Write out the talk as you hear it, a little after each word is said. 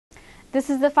This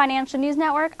is the Financial News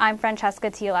Network. I'm Francesca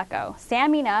Tiolecco.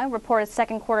 Sanmina reported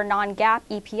second quarter non-GAAP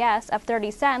EPS of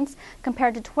 30 cents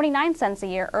compared to 29 cents a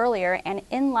year earlier and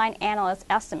in-line analyst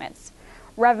estimates.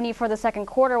 Revenue for the second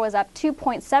quarter was up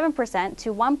 2.7%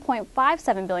 to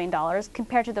 $1.57 billion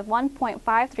compared to the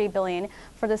 $1.53 billion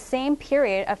for the same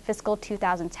period of fiscal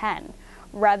 2010.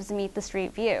 Revs meet the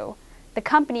street view. The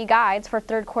company guides for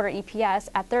third quarter EPS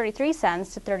at 33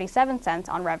 cents to 37 cents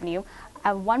on revenue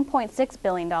of $1.6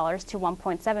 billion to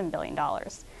 $1.7 billion.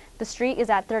 The street is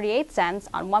at 38 cents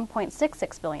on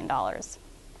 $1.66 billion.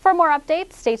 For more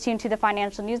updates, stay tuned to the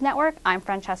Financial News Network. I'm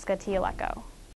Francesca Tiolecco.